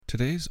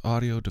Today's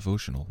audio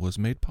devotional was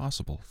made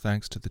possible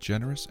thanks to the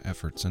generous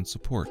efforts and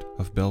support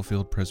of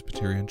Bellefield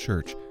Presbyterian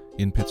Church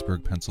in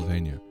Pittsburgh,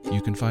 Pennsylvania.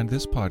 You can find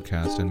this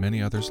podcast and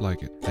many others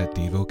like it at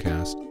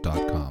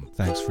Devocast.com.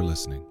 Thanks for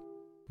listening.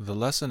 The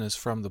lesson is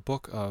from the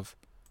book of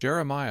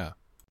Jeremiah.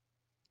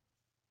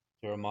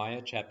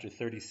 Jeremiah chapter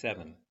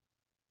 37.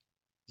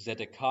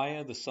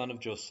 Zedekiah the son of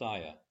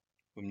Josiah,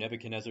 whom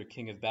Nebuchadnezzar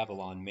king of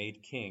Babylon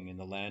made king in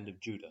the land of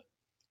Judah,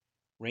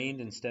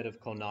 reigned instead of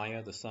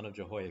Coniah the son of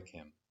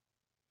Jehoiakim.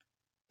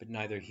 But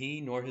neither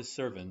he nor his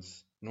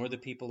servants nor the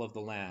people of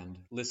the land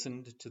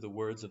listened to the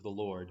words of the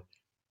Lord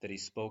that he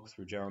spoke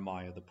through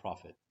Jeremiah the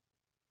prophet.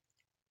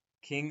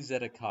 King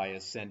Zedekiah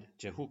sent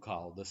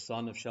Jehukal the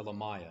son of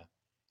Shelemiah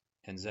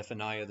and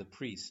Zephaniah the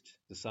priest,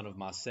 the son of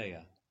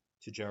Maaseiah,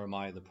 to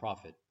Jeremiah the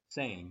prophet,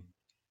 saying,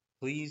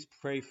 "Please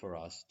pray for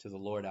us to the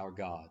Lord our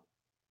God."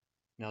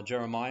 Now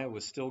Jeremiah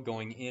was still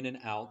going in and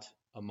out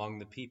among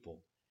the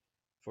people,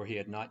 for he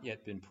had not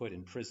yet been put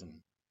in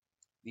prison.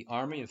 The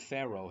army of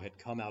Pharaoh had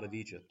come out of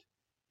Egypt,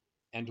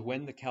 and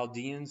when the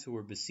Chaldeans who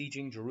were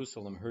besieging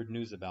Jerusalem heard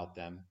news about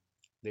them,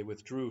 they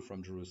withdrew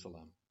from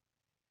Jerusalem.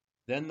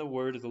 Then the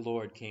word of the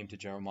Lord came to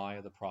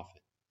Jeremiah the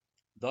prophet.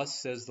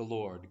 "Thus says the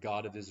Lord,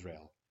 God of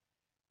Israel,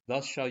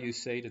 thus shall you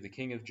say to the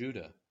king of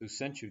Judah, who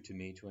sent you to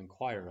me to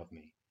inquire of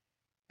me,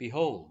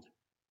 Behold,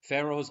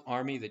 Pharaoh's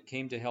army that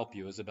came to help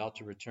you is about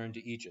to return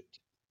to Egypt,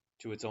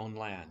 to its own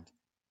land,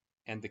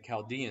 and the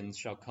Chaldeans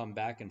shall come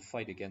back and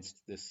fight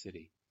against this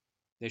city.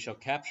 They shall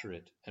capture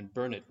it and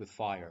burn it with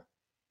fire.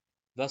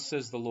 Thus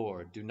says the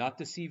Lord, do not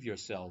deceive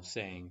yourselves,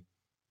 saying,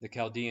 The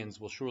Chaldeans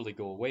will surely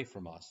go away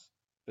from us,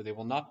 for they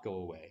will not go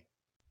away.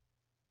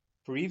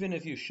 For even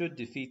if you should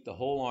defeat the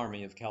whole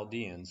army of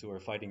Chaldeans who are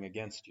fighting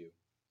against you,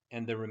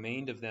 and there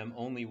remained of them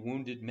only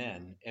wounded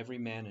men, every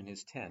man in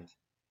his tent,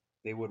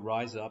 they would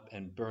rise up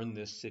and burn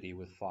this city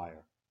with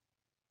fire."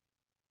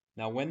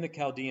 Now when the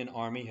Chaldean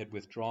army had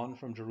withdrawn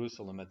from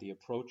Jerusalem at the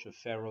approach of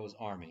Pharaoh's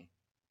army,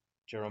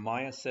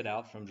 Jeremiah set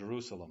out from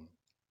Jerusalem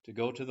to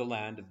go to the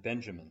land of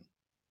Benjamin,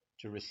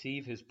 to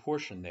receive his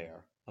portion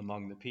there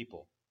among the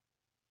people.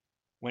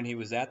 When he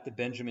was at the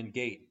Benjamin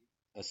gate,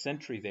 a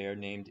sentry there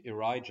named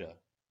Irijah,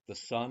 the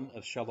son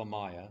of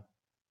Shelemiah,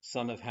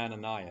 son of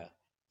Hananiah,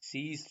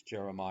 seized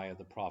Jeremiah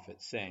the prophet,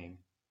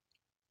 saying,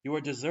 "You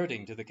are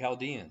deserting to the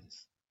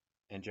Chaldeans."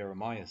 And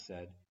Jeremiah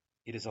said,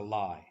 "It is a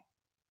lie.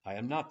 I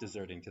am not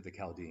deserting to the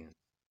Chaldeans."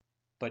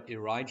 But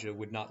Irijah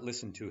would not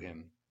listen to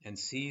him, and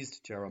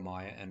seized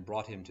Jeremiah and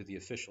brought him to the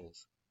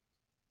officials.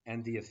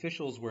 And the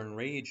officials were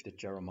enraged at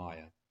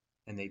Jeremiah,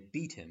 and they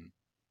beat him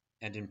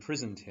and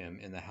imprisoned him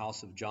in the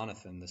house of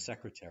Jonathan the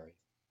secretary,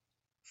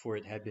 for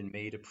it had been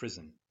made a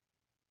prison.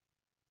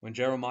 When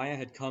Jeremiah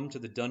had come to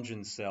the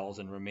dungeon cells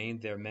and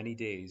remained there many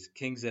days,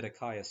 King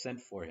Zedekiah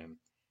sent for him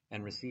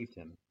and received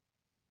him.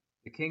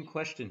 The king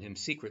questioned him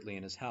secretly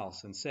in his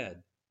house and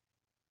said,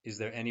 "Is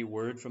there any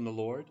word from the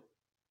Lord?"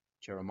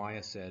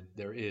 Jeremiah said,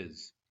 "There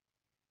is."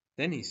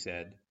 Then he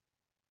said,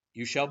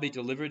 "You shall be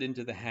delivered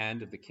into the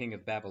hand of the king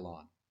of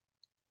Babylon."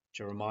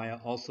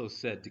 Jeremiah also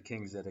said to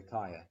King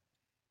Zedekiah,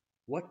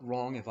 "What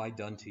wrong have I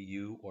done to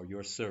you or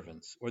your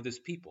servants or this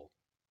people,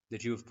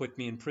 that you have put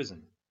me in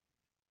prison?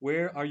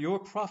 Where are your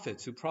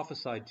prophets who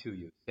prophesied to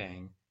you,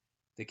 saying,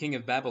 The king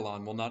of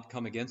Babylon will not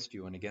come against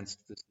you and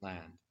against this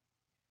land?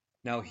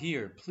 Now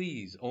hear,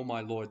 please, O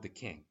my lord the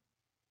king.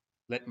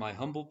 Let my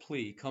humble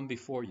plea come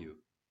before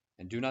you,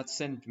 and do not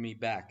send me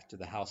back to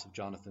the house of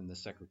Jonathan the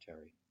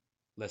secretary,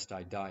 lest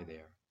I die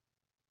there."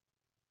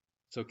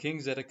 So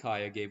King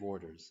Zedekiah gave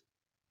orders,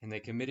 and they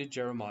committed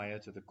Jeremiah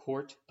to the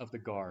court of the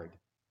guard,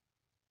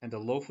 and a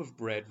loaf of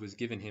bread was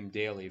given him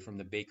daily from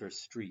the baker's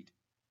street,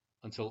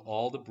 until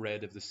all the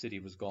bread of the city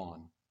was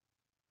gone.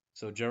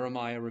 So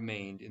Jeremiah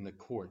remained in the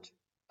court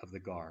of the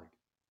guard.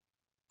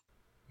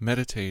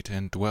 Meditate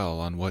and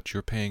dwell on what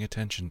you're paying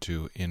attention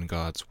to in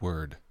God's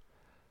Word.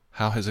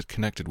 How has it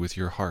connected with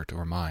your heart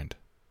or mind?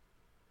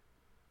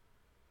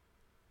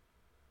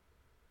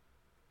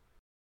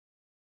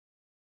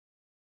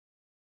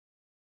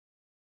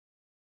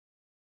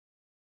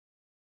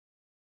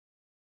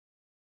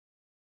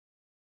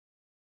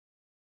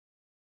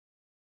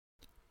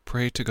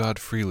 Pray to God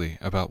freely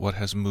about what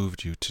has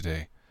moved you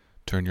today.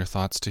 Turn your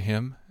thoughts to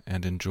Him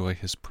and enjoy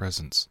His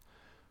presence.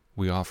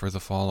 We offer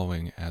the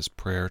following as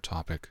prayer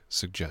topic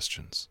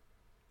suggestions.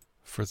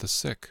 For the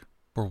sick,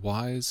 for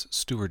wise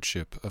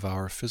stewardship of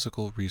our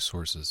physical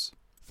resources.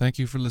 Thank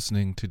you for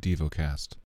listening to Devocast.